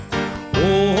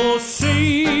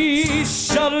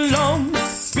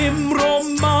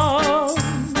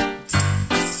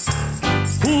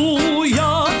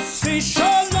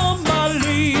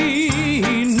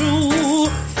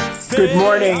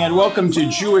Welcome to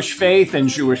Jewish Faith and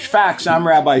Jewish Facts. I'm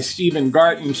Rabbi Stephen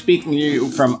Garten, speaking to you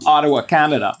from Ottawa,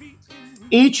 Canada.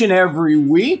 Each and every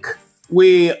week,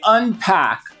 we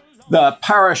unpack the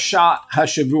Parashat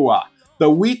HaShavua, the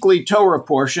weekly Torah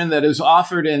portion that is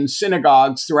offered in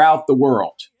synagogues throughout the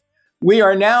world. We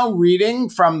are now reading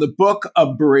from the book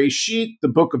of Bereshit, the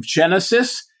book of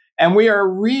Genesis, and we are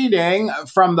reading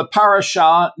from the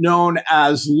parasha known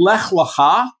as Lech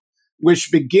Lecha,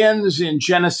 which begins in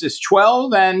Genesis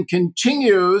 12 and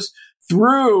continues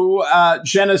through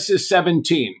Genesis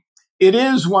 17. It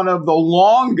is one of the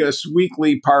longest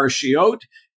weekly parashiot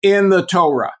in the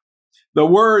Torah. The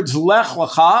words Lech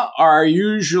Lecha are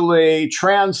usually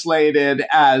translated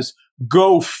as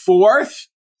go forth,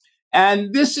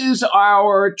 and this is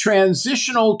our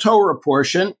transitional Torah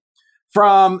portion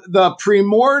from the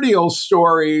primordial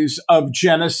stories of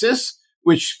Genesis,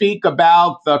 which speak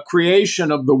about the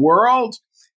creation of the world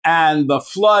and the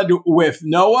flood with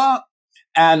Noah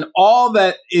and all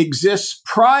that exists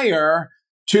prior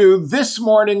to this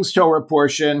morning's Torah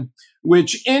portion,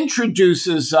 which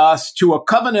introduces us to a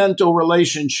covenantal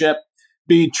relationship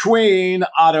between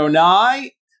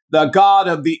Adonai, the God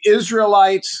of the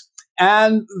Israelites,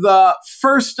 and the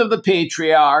first of the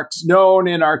patriarchs, known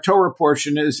in our Torah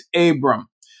portion as Abram.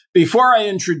 Before I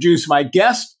introduce my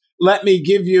guest, let me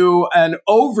give you an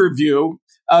overview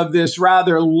of this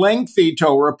rather lengthy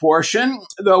Torah portion,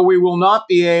 though we will not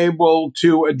be able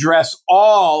to address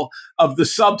all of the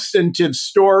substantive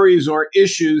stories or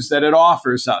issues that it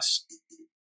offers us.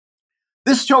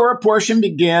 This Torah portion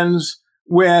begins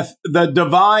with the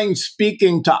divine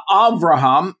speaking to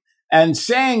Avraham and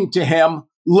saying to him,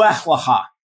 Lech Lecha,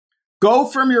 go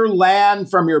from your land,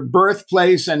 from your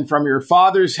birthplace, and from your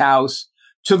father's house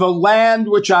to the land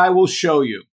which I will show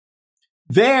you.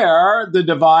 There, the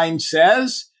divine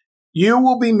says, you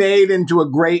will be made into a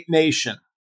great nation.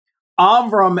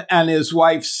 Avram and his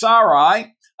wife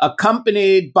Sarai,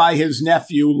 accompanied by his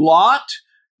nephew Lot,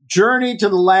 journey to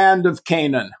the land of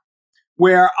Canaan,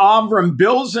 where Avram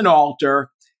builds an altar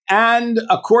and,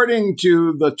 according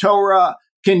to the Torah,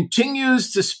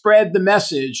 continues to spread the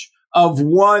message of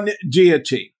one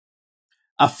deity.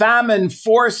 A famine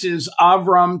forces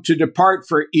Avram to depart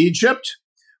for Egypt,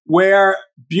 where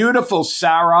beautiful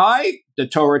Sarai, the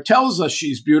Torah tells us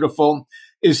she's beautiful,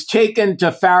 is taken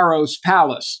to Pharaoh's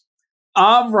palace.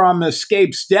 Avram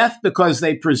escapes death because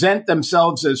they present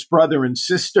themselves as brother and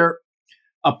sister.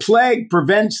 A plague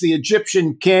prevents the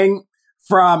Egyptian king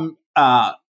from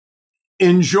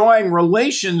enjoying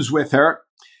relations with her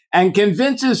and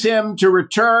convinces him to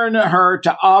return her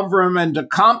to Avram and to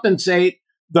compensate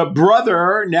the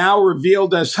brother, now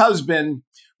revealed as husband,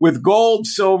 with gold,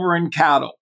 silver, and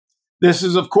cattle. This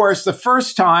is, of course, the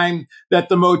first time that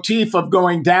the motif of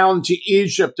going down to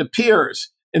Egypt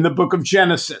appears in the book of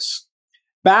Genesis.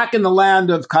 Back in the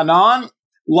land of Canaan,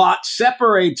 Lot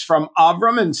separates from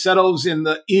Avram and settles in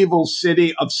the evil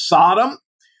city of Sodom,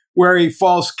 where he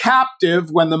falls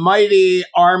captive when the mighty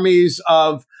armies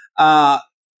of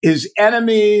his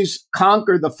enemies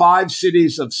conquer the 5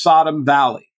 cities of Sodom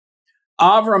Valley.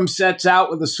 Avram sets out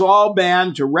with a small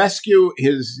band to rescue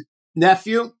his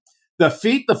nephew,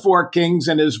 defeat the 4 kings,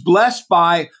 and is blessed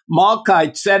by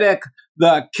Melchizedek,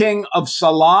 the king of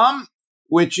Salem,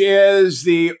 which is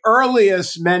the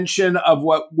earliest mention of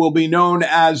what will be known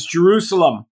as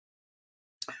Jerusalem.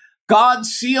 God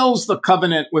seals the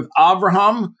covenant with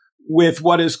Abraham with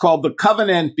what is called the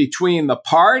covenant between the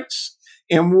parts,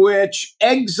 in which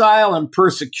exile and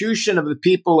persecution of the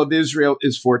people of Israel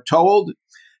is foretold,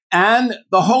 and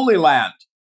the Holy Land,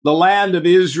 the land of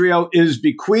Israel, is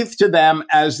bequeathed to them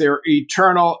as their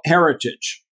eternal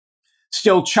heritage.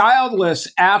 Still childless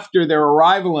after their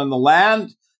arrival in the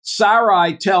land,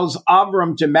 Sarai tells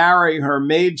Abram to marry her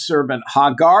maidservant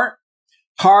Hagar.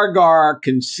 Hagar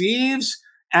conceives,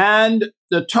 and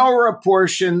the Torah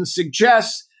portion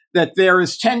suggests that there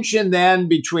is tension then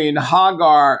between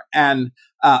Hagar and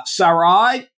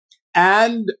Sarai,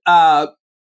 and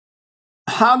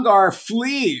Hagar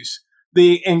flees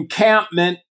the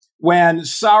encampment when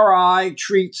Sarai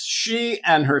treats she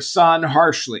and her son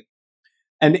harshly.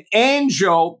 An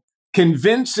angel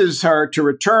convinces her to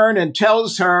return and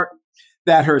tells her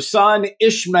that her son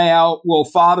Ishmael will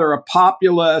father a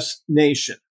populous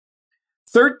nation.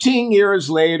 13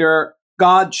 years later,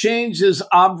 God changes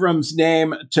Avram's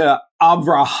name to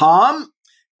Avraham,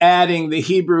 adding the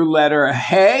Hebrew letter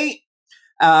He,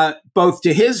 both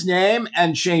to his name,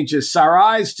 and changes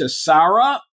Sarai's to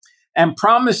Sarah, and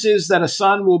promises that a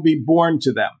son will be born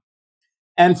to them.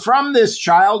 And from this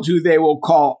child, who they will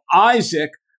call Isaac,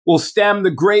 will stem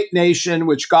the great nation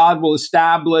which God will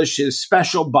establish his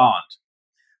special bond.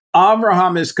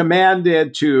 Avraham is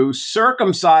commanded to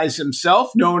circumcise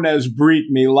himself, known as Brit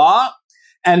Milah,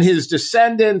 and his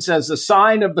descendants as a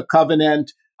sign of the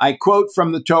covenant, I quote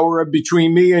from the Torah,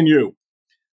 between me and you.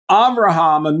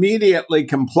 Avraham immediately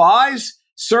complies,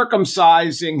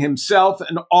 circumcising himself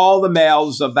and all the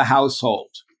males of the household.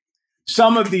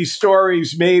 Some of these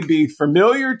stories may be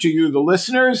familiar to you, the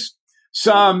listeners.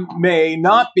 Some may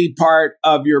not be part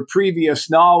of your previous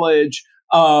knowledge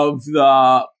of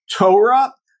the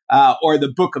Torah or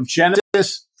the book of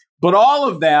Genesis, but all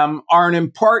of them are an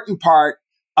important part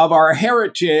of our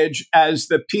heritage as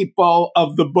the people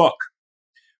of the book.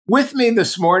 With me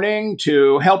this morning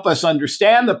to help us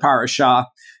understand the parasha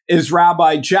is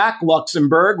Rabbi Jack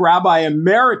Luxenberg, Rabbi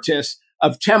Emeritus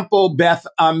of Temple Beth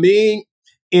Ami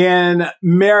in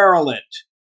Maryland.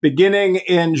 Beginning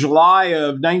in July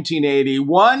of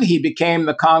 1981, he became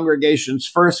the congregation's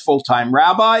first full-time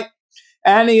rabbi,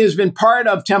 and he has been part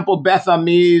of Temple Beth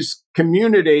Ami's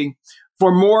community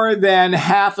for more than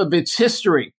half of its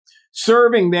history,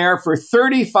 serving there for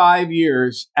 35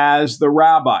 years as the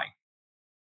rabbi.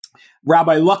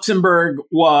 Rabbi Luxenberg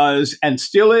was and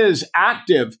still is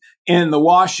active in the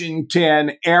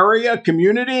Washington area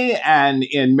community and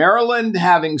in Maryland,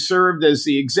 having served as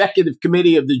the executive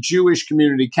committee of the Jewish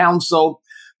Community Council,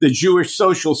 the Jewish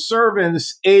Social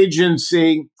Service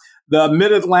Agency, the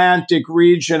Mid-Atlantic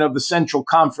region of the Central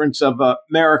Conference of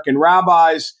American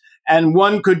Rabbis, and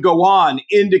one could go on,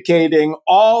 indicating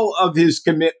all of his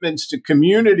commitments to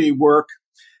community work,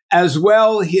 as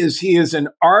well as he is an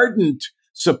ardent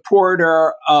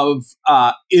supporter of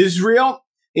Israel.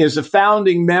 He is a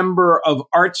founding member of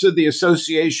ARTZA, the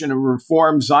Association of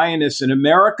Reformed Zionists in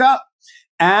America,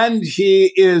 and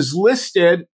he is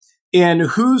listed in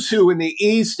Who's Who in the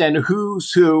East and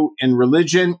Who's Who in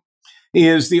Religion. He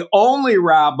is the only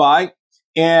rabbi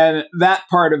in that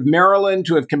part of Maryland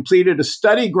to have completed a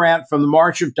study grant from the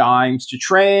March of Dimes to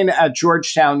train at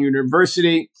Georgetown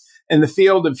University in the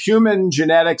field of human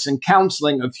genetics and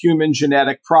counseling of human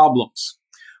genetic problems.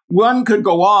 One could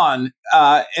go on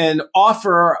and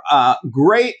offer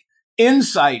great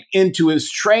insight into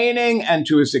his training and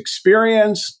to his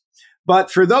experience. But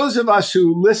for those of us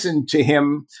who listen to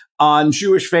him on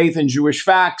Jewish Faith and Jewish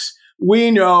Facts,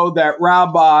 we know that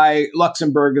Rabbi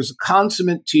Luxenberg is a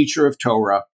consummate teacher of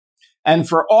Torah. And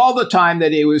for all the time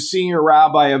that he was senior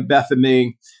rabbi of Beth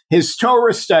Ami, his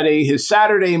Torah study, his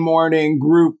Saturday morning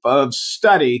group of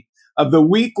study of the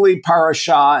weekly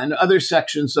parasha and other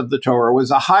sections of the Torah was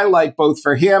a highlight both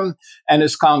for him and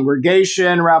his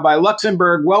congregation. Rabbi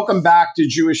Luxenberg, welcome back to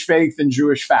Jewish Faith and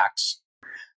Jewish Facts.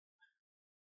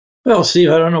 Well, Steve,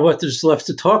 I don't know what there's left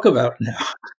to talk about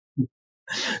now.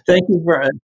 Thank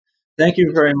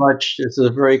you very much. It's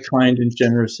a very kind and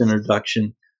generous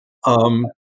introduction.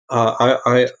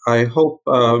 I hope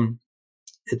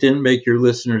it didn't make your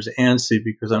listeners antsy,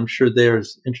 because I'm sure they're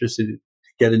as interested to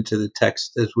get into the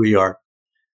text as we are.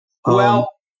 Well,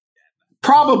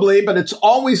 probably, but it's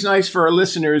always nice for our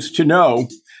listeners to know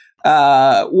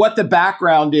what the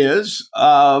background is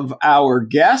of our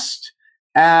guest.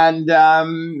 And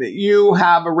you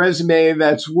have a resume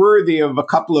that's worthy of a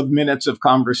couple of minutes of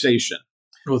conversation.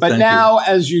 Well, but now,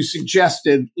 as you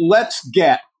suggested, let's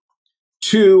get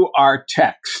to our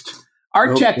text.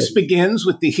 Our text begins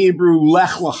with the Hebrew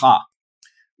Lech Lecha,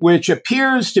 which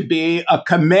appears to be a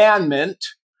commandment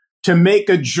to make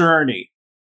a journey.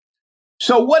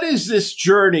 So what is this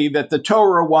journey that the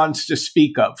Torah wants to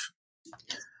speak of?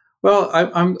 Well,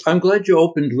 I'm glad you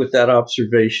opened with that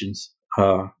observation,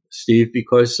 Steve,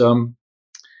 because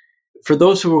for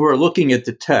those who are looking at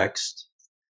the text,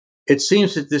 it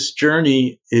seems that this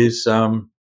journey is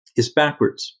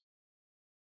backwards.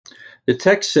 The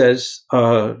text says,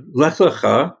 Lech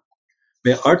lecha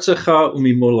me'artzecha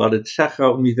u'mimoladetecha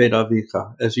u'miveit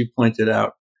avicha, as you pointed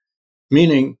out,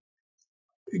 meaning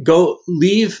go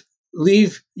leave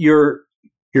your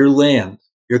land,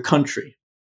 your country,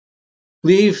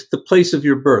 leave the place of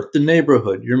your birth, the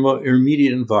neighborhood, your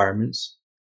immediate environments,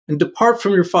 and depart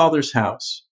from your father's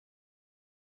house.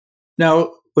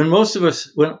 Now,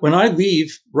 when I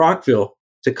leave Rockville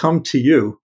to come to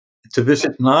you to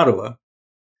visit in Ottawa,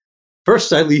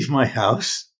 first I leave my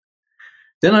house,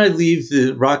 then I leave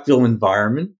the Rockville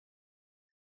environment,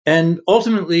 and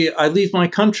ultimately I leave my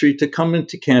country to come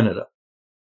into Canada.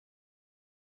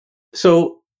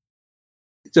 So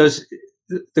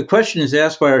the question is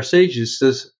asked by our sages,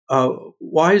 says,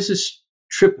 why is this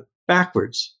trip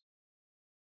backwards?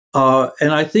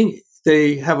 And I think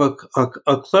they have a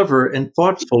clever and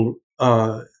thoughtful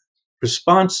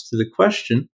response to the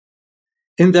question,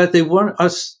 in that they want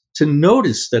us to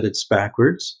notice that it's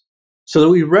backwards, so that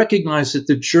we recognize that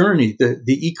the journey, the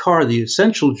ikar, the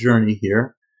essential journey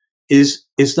here, is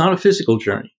not a physical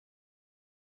journey,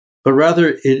 but rather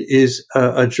it is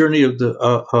a journey of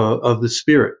the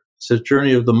spirit. It's a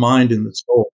journey of the mind and the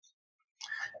soul.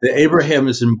 That Abraham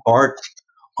is embarked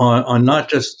on not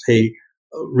just a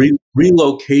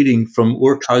relocating from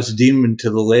Ur Kasdim to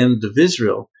the land of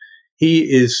Israel. He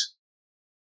is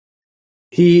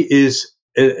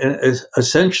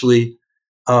essentially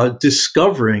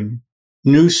discovering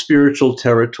new spiritual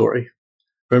territory.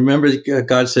 Remember,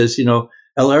 God says, El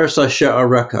Eretz Asher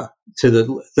Areka, to the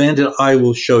land that I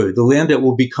will show you, the land that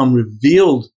will become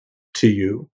revealed to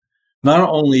you, not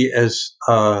only as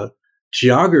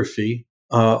geography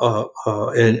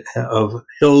and of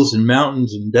hills and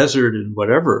mountains and desert and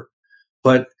whatever,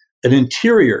 but an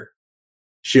interior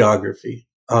geography,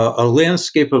 a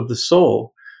landscape of the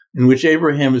soul, in which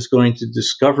Abraham is going to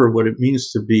discover what it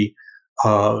means to be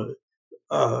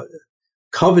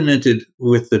covenanted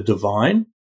with the divine,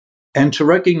 and to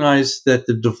recognize that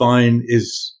the divine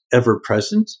is ever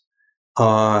present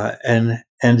and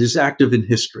is active in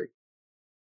history,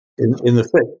 in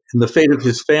the fate of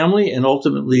his family, and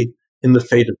ultimately in the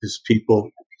fate of his people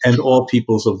and all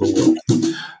peoples of the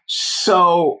world.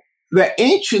 So the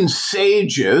ancient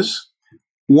sages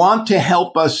want to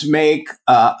help us make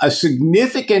a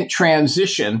significant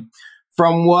transition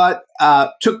from what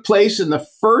took place in the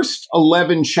first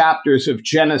 11 chapters of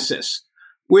Genesis,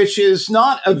 which is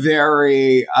not a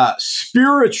very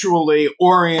spiritually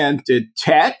oriented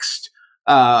text,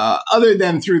 other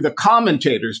than through the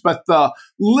commentators, but the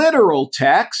literal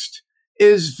text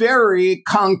is very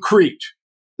concrete.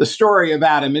 The story of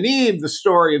Adam and Eve, the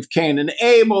story of Cain and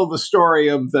Abel, the story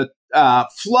of the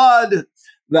flood,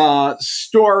 the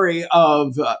story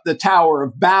of the Tower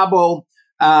of Babel.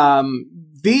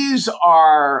 These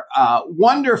are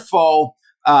wonderful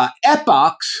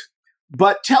epochs,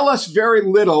 but tell us very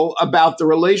little about the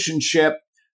relationship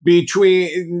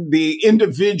between the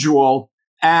individual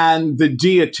and the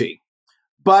deity.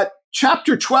 But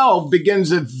chapter 12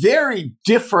 begins a very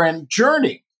different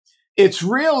journey. It's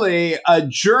really a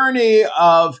journey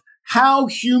of how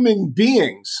human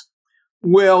beings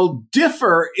will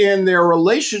differ in their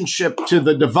relationship to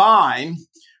the divine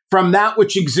from that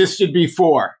which existed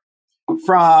before,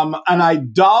 from an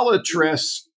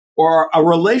idolatrous or a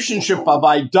relationship of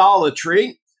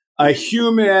idolatry, a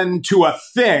human to a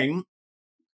thing,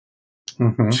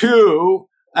 to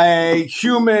a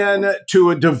human to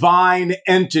a divine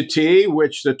entity,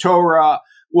 which the Torah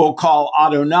will call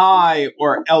Adonai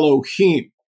or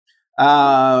Elohim.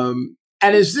 And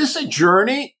is this a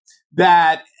journey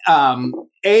that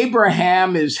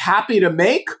Abraham is happy to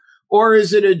make, or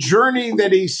is it a journey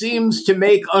that he seems to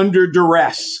make under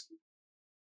duress?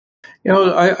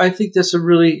 I think that's a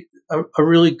really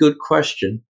good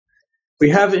question. We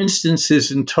have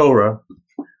instances in Torah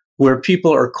where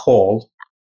people are called,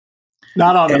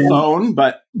 not on the phone,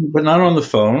 but not on the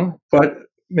phone, but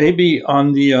maybe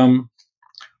on the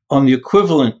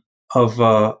equivalent of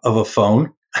a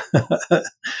phone,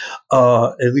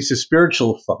 at least a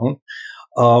spiritual phone.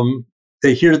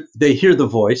 They hear the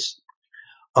voice.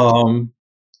 I'm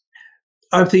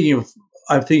thinking of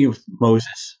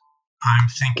Moses. I'm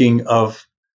thinking of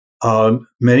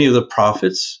many of the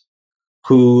prophets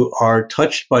who are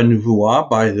touched by Nevuah,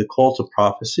 by the call to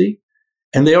prophecy,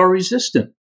 and they are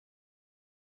resistant.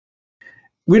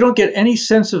 We don't get any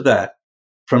sense of that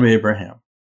from Abraham.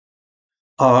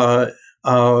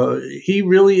 He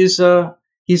really is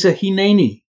he's a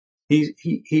hineni.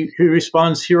 He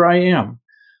responds, "Here I am.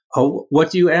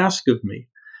 What do you ask of me?"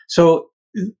 So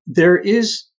there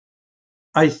is,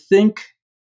 I think,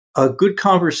 a good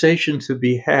conversation to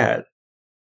be had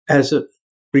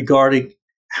regarding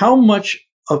how much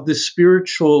of this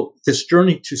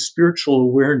journey to spiritual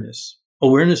awareness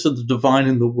of the divine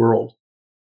in the world,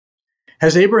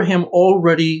 has Abraham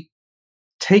already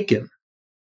taken?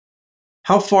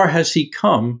 How far has he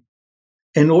come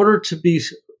in order to be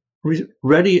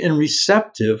ready and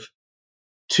receptive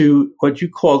to what you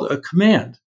called a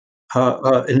command?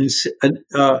 God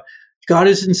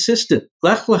is insistent.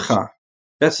 Lech lecha.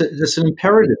 That's an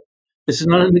imperative. This is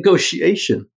not a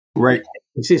negotiation. Right.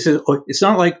 He says it's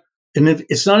not like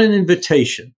it's not an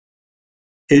invitation.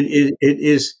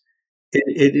 It's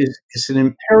an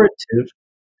imperative,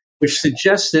 which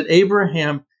suggests that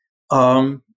Abraham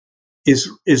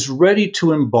is ready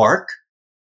to embark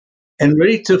and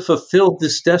ready to fulfill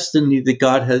this destiny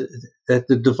that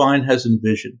the divine has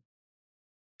envisioned.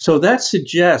 So that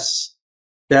suggests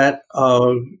that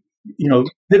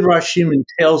Midrashim and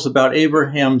tales about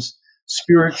Abraham's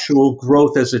spiritual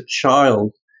growth as a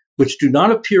child, which do not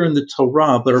appear in the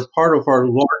Torah but are part of our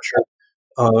larger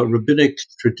rabbinic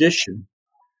tradition,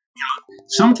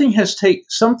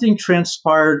 something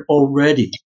transpired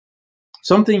already.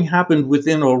 Something happened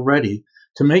within already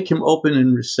to make him open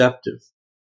and receptive.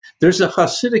 There's a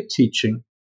Hasidic teaching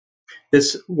that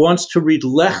wants to read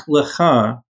Lech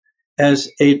Lecha as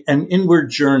an inward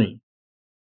journey.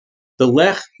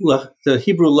 The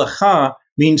Hebrew Lecha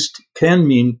can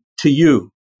mean to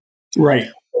you. Right.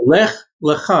 Lech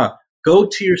Lecha, go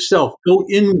to yourself, go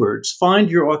inwards, find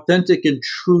your authentic and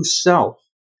true self.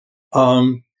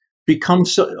 Become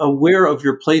aware of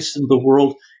your place in the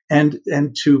world and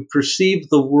to perceive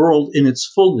the world in its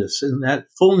fullness. And that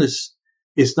fullness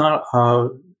is not,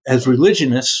 as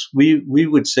religionists, we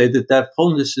would say that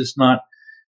fullness is not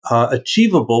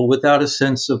achievable without a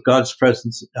sense of God's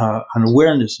presence, an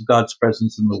awareness of God's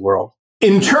presence in the world.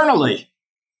 Internally,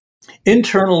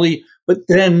 but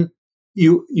then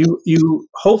you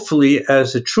hopefully,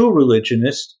 as a true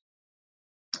religionist,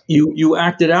 you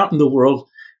act it out in the world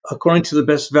according to the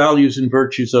best values and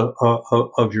virtues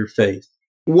of your faith.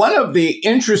 One of the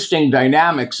interesting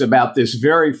dynamics about this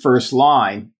very first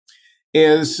line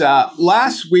is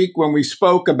last week when we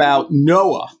spoke about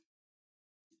Noah,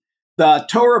 the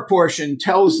Torah portion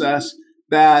tells us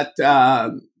that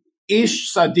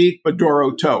Ish Sadiq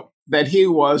Badoroto, that he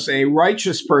was a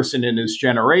righteous person in his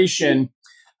generation,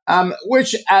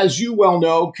 which, as you well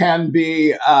know, can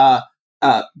be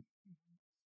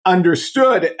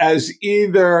understood as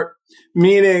either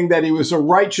meaning that he was a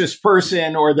righteous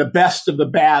person or the best of the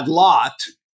bad lot.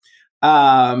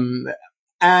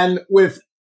 And with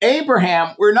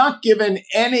Abraham, we're not given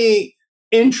any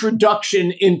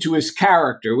introduction into his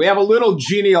character. We have a little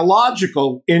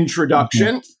genealogical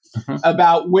introduction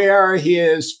about where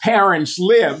his parents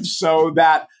lived, so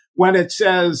that when it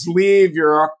says leave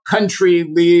your country,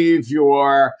 leave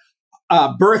your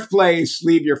birthplace,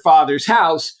 leave your father's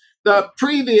house, the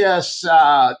previous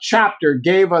chapter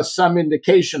gave us some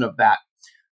indication of that.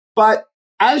 But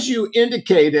as you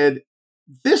indicated,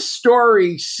 this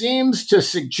story seems to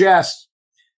suggest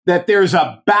that there's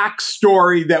a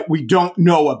backstory that we don't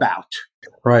know about.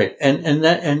 Right. And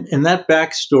that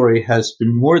backstory has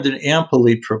been more than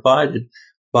amply provided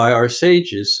by our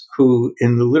sages, who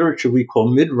in the literature we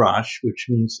call midrash, which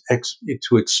means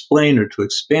to explain or to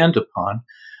expand upon.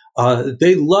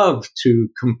 They love to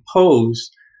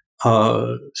compose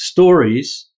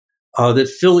stories that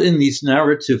fill in these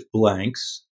narrative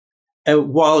blanks,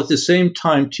 while at the same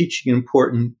time teaching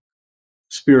important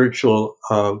spiritual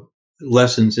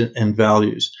lessons and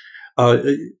values.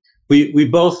 We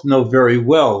both know very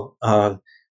well,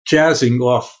 jazzing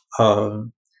off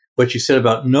what you said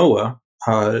about Noah.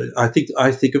 I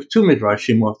think of two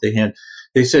midrashim off the hand.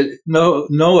 They said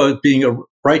Noah being a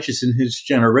righteous in his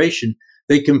generation.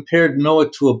 They compared Noah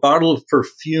to a bottle of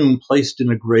perfume placed in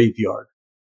a graveyard.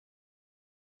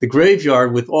 The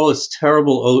graveyard, with all its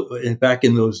terrible, back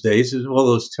in those days, all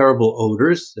those terrible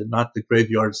odors, not the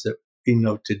graveyards that we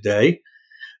know today,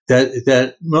 that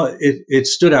it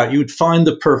stood out. You would find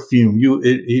the perfume. You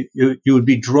would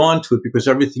be drawn to it because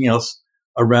everything else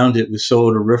around it was so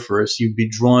odoriferous. You'd be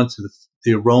drawn to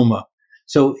the aroma.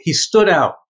 So he stood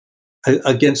out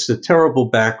against the terrible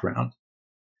background.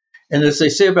 And as they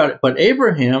say about it, but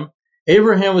Abraham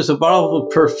was a bottle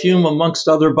of perfume amongst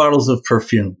other bottles of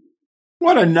perfume.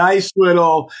 What a nice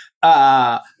little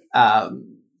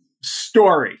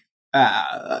story.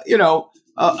 A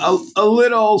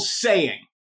little saying,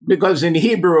 because in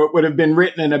Hebrew it would have been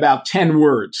written in about 10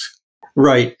 words.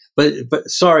 Right. But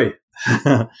sorry.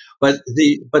 but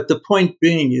the point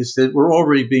being is that we're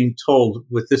already being told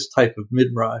with this type of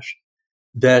midrash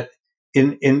that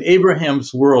in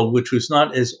Abraham's world, which was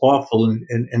not as awful and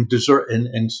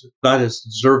not as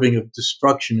deserving of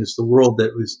destruction as the world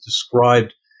that was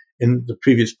described in the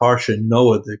previous parsha,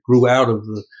 Noah, that grew out of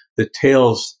the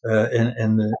tales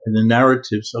and the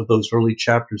narratives of those early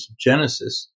chapters of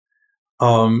Genesis,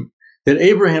 that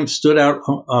Abraham stood out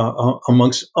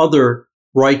amongst other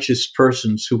righteous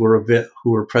persons who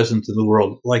were present in the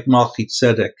world, like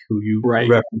Melchizedek, who you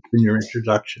referenced in your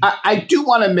introduction. I do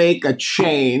want to make a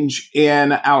change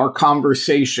in our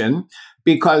conversation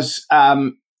because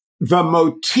the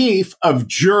motif of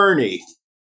journey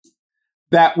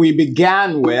that we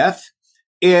began with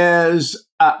is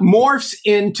morphs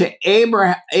into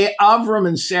Avram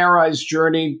and Sarai's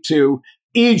journey to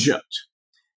Egypt.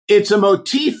 It's a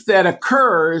motif that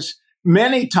occurs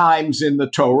many times in the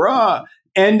Torah,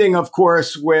 ending, of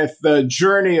course, with the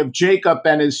journey of Jacob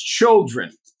and his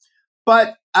children.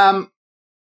 But, and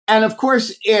of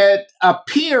course, it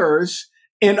appears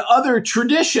in other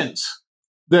traditions,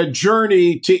 the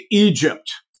journey to Egypt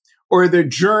or the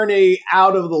journey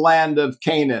out of the land of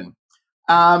Canaan.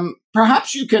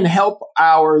 perhaps you can help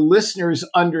our listeners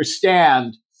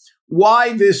understand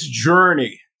why this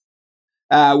journey,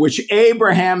 which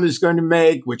Abraham is going to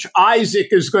make, which Isaac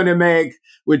is going to make,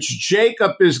 which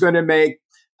Jacob is going to make,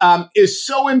 is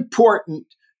so important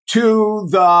to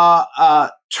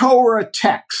the Torah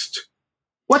text.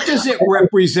 What does it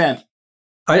represent?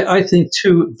 I think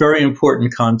two very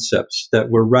important concepts that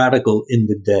were radical in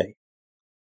the day.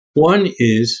 One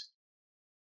is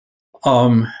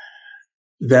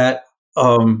that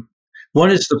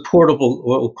one is the portable,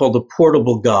 what we'll call the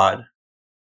portable God.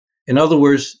 In other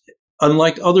words,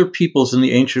 unlike other peoples in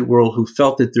the ancient world who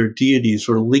felt that their deities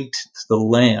were linked to the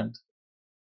land,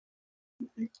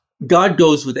 God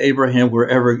goes with Abraham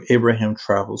wherever Abraham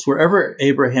travels. Wherever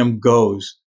Abraham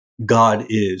goes, God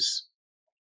is.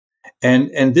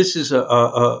 And this is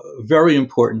a very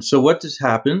important. So what does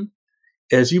happen?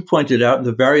 As you pointed out, in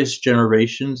the various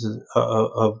generations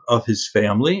of his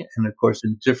family, and of course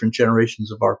in different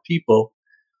generations of our people,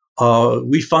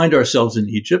 we find ourselves in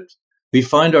Egypt. We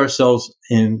find ourselves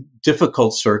in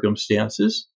difficult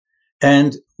circumstances.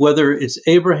 And whether it's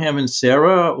Abraham and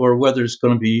Sarah, or whether it's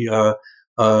going to be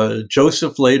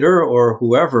Joseph later, or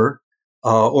whoever,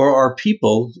 or our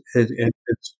people in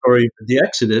the story of the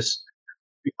Exodus,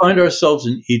 we find ourselves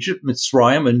in Egypt,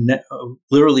 Mitzrayim,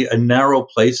 literally a narrow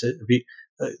place.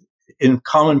 In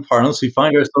common parlance, we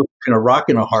find ourselves in a rock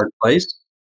in a hard place,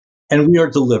 and we are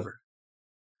delivered,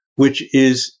 which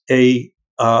is I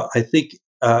think,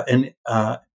 an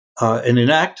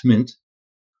enactment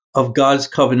of God's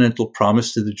covenantal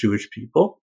promise to the Jewish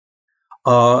people,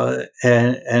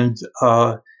 and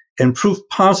proof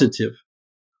positive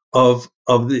of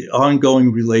the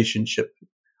ongoing relationship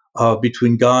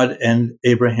between God and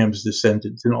Abraham's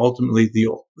descendants, and ultimately the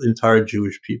entire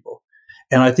Jewish people.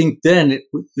 And I think then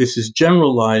this is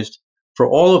generalized for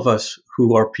all of us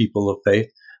who are people of faith,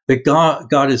 that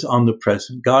God is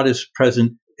omnipresent. God is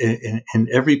present in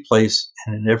every place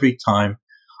and in every time,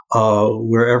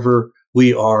 wherever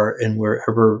we are and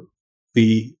wherever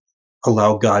we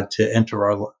allow God to enter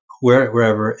our lives,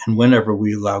 wherever and whenever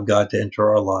we allow God to enter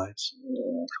our lives.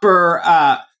 For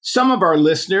some of our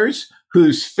listeners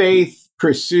whose faith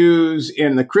pursues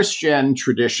in the Christian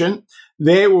tradition,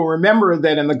 they will remember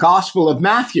that in the Gospel of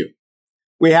Matthew,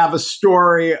 we have a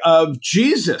story of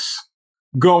Jesus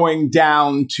going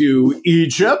down to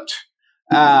Egypt.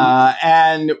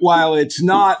 And while it's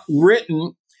not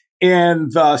written in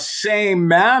the same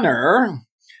manner,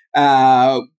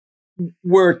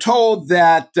 we're told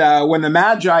that when the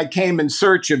Magi came in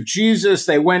search of Jesus,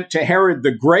 they went to Herod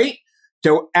the Great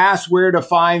to ask where to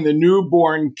find the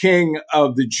newborn king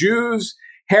of the Jews.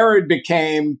 Herod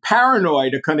became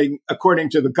paranoid, according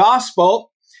to the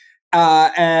gospel,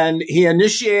 and he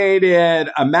initiated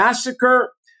a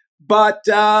massacre.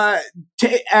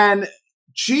 And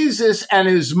Jesus and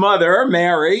his mother,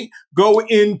 Mary, go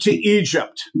into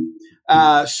Egypt.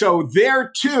 So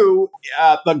there too,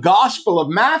 the Gospel of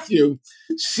Matthew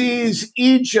sees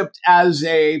Egypt as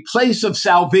a place of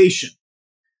salvation,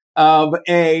 of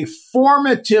a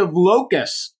formative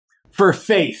locus for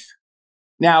faith.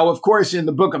 Now, of course, in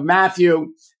the book of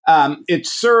Matthew, it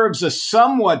serves a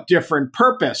somewhat different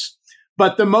purpose,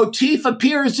 but the motif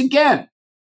appears again.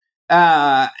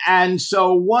 And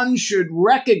so one should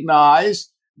recognize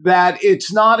that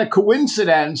it's not a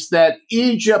coincidence that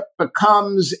Egypt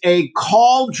becomes a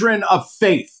cauldron of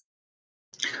faith.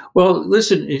 Well,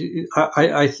 listen,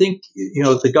 I think,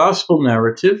 the gospel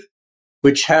narrative,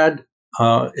 which had,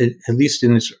 at least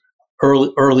in its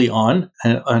early on,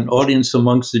 an audience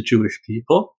amongst the Jewish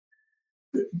people,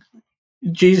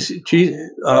 Jesus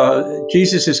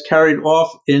is carried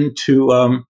off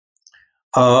into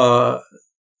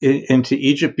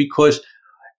Egypt because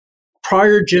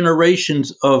prior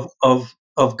generations of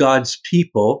God's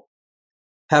people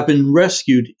have been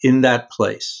rescued in that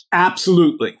place.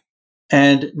 Absolutely.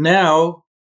 And now,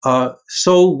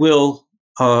 so will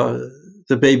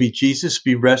the baby Jesus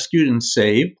be rescued and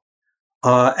saved,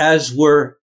 as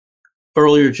were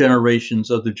earlier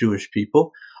generations of the Jewish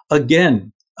people.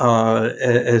 Again,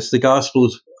 as the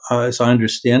Gospels, as I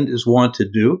understand, is wont to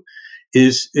do,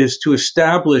 is to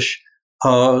establish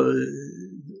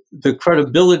the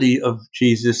credibility of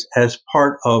Jesus as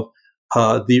part of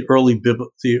the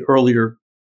earlier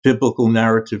biblical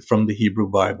narrative from the Hebrew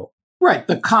Bible. Right,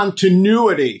 the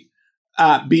continuity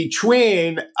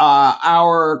between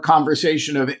our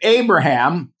conversation of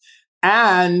Abraham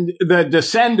and the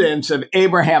descendants of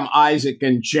Abraham, Isaac,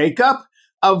 and Jacob,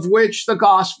 of which the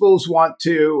Gospels want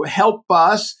to help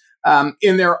us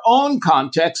in their own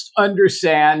context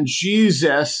understand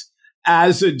Jesus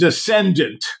as a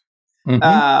descendant.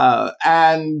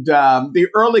 And the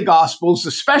early Gospels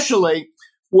especially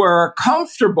were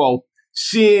comfortable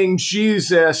seeing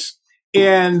Jesus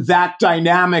in that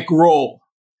dynamic role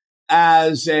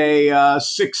as a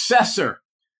successor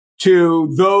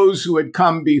to those who had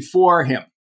come before him.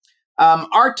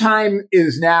 Our time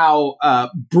is now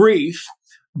brief,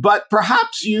 but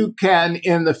perhaps you can,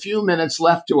 in the few minutes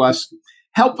left to us,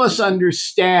 help us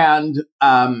understand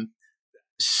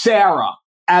Sarah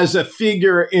as a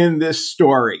figure in this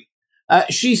story.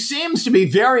 She seems to be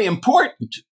very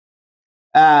important,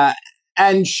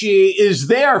 and she is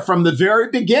there from the very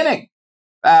beginning.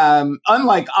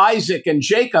 Unlike Isaac and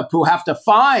Jacob, who have to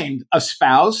find a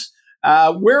spouse,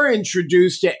 we're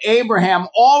introduced to Abraham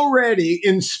already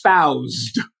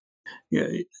espoused. Yeah,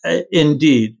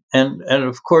 indeed, and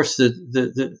of course,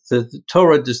 the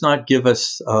Torah does not give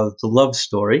us the love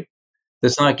story,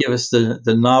 does not give us the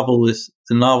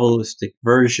novelistic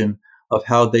version of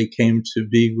how they came to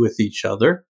be with each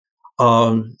other.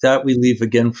 That we leave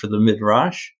again for the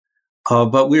Midrash.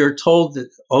 But we are told that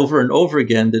over and over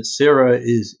again that Sarah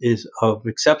is of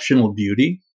exceptional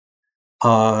beauty.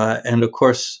 And of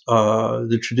course,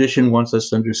 the tradition wants us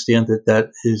to understand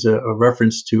that is a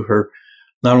reference to her,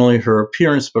 not only her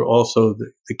appearance, but also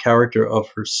the character of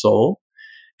her soul.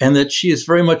 And that she is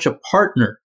very much a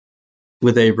partner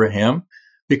with Abraham,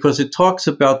 because it talks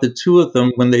about the two of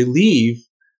them when they leave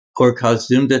Ur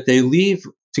Kasdim, that they leave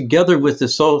together with the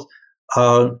souls,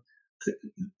 the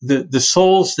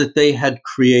souls that they had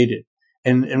created.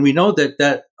 And we know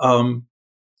that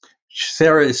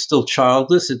Sarah is still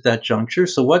childless at that juncture.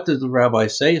 So what did the rabbi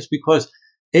say? It's because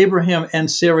Abraham and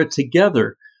Sarah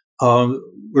together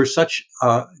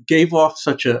gave off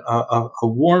such a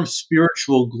warm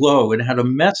spiritual glow and had a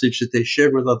message that they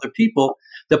shared with other people,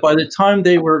 that by the time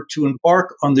they were to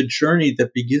embark on the journey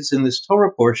that begins in this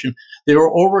Torah portion, they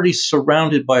were already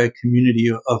surrounded by a community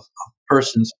of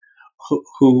persons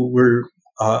who were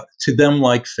to them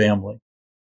like family.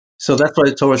 So that's why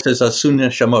the Torah says Asun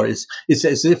Neshamot. It's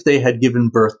as if they had given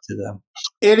birth to them.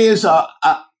 It is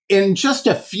in just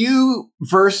a few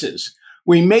verses,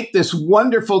 we make this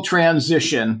wonderful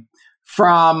transition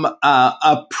from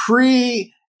a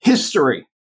prehistory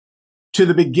to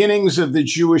the beginnings of the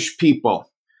Jewish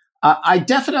people. I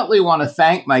definitely want to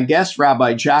thank my guest,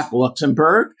 Rabbi Jack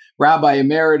Luxenberg, Rabbi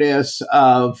Emeritus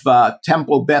of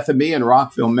Temple Beth Ami in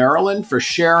Rockville, Maryland, for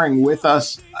sharing with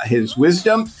us his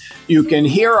wisdom. You can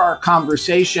hear our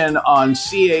conversation on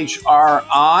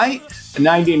CHRI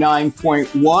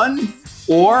 99.1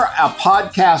 or a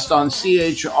podcast on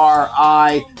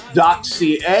chri.ca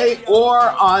or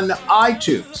on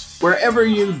iTunes, wherever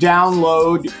you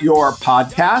download your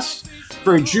podcast.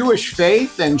 For Jewish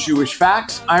Faith and Jewish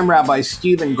Facts, I'm Rabbi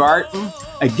Stephen Garten,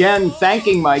 again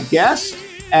thanking my guest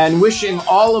and wishing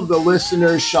all of the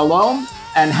listeners shalom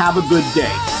and have a good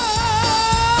day.